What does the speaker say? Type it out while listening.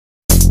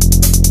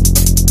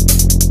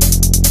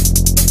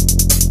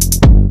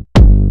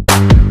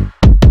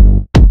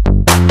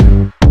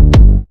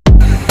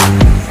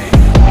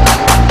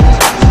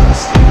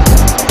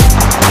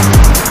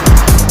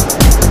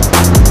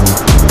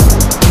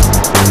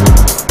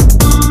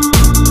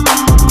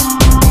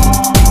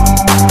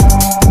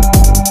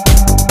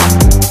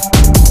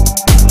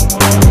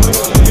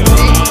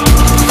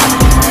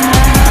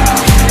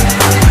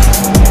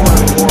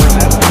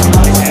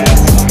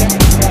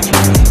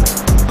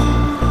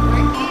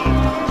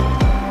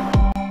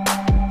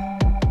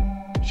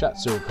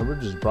Serial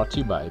coverage is brought to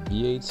you by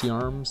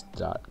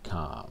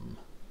BATArms.com.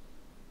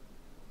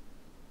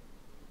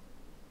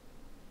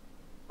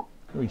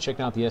 We're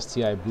checking out the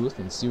STI booth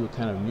and see what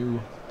kind of new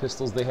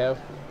pistols they have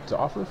to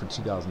offer for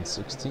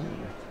 2016.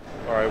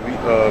 All right,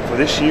 for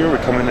this year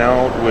we're coming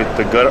out with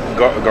the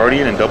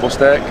Guardian and double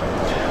stack,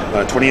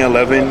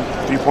 2011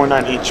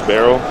 3.9 inch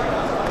barrel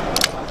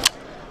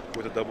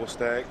with a double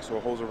stack, so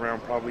it holds around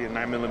probably a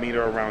 9mm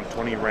around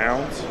 20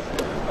 rounds.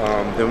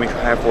 Then we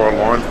have for our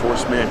law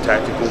enforcement and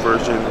tactical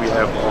version, we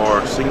have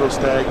our single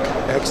stack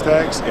hex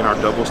stacks and our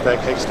double stack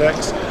hex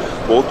stacks.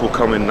 Both will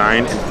come in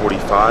 9 and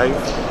 45.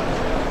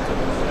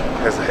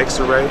 Has a hex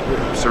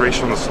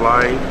serration on the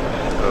slide,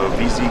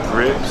 VZ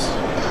grips,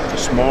 a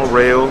small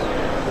rail,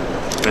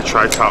 and a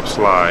tri-top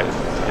slide.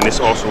 And this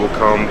also will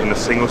come in the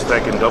single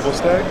stack and double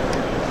stack.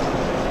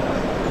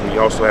 And we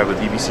also have the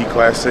DVC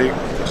Classic,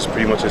 which is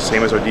pretty much the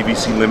same as our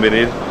DVC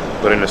Limited,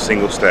 but in a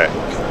single stack.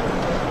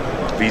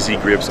 VZ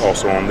grips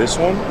also on this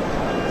one.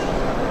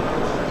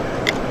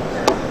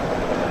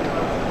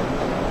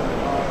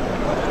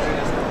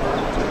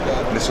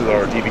 And this is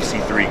our DVC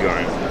 3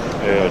 gun,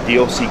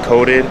 DLC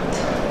coated,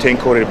 10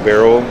 coated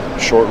barrel,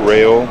 short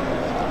rail,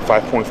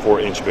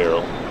 5.4 inch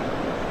barrel.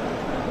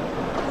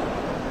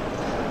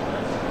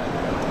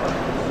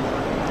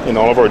 And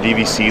all of our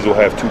DVCs will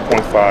have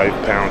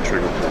 2.5 pound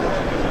trigger pull.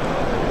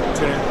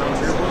 10 pound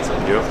trigger pull?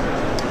 Yep.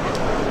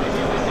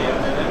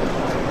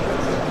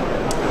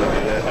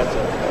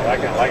 I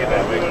like it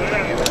that big.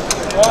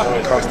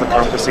 Cost the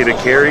compensated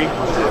carry,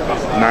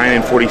 9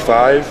 and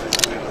 45.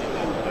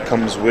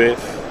 Comes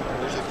with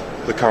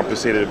the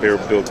compensated barrel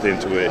built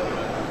into it.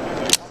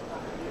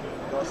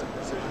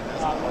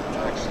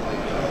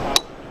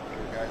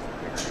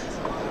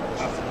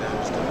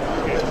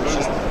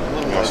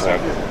 We also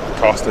have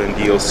Costa and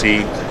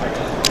DLC,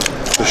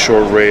 the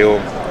short rail.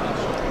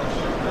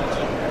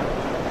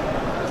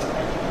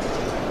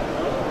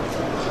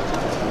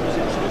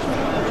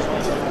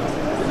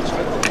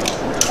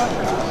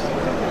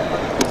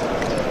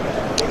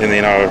 And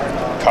then our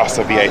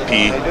Costa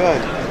VIP,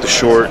 the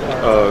short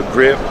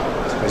grip,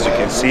 as you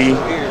can see,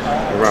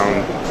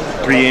 around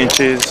 3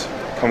 inches,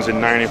 comes in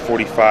 9 and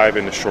 45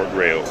 in the short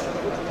rail,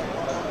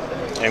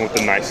 and with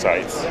the nice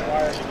sights.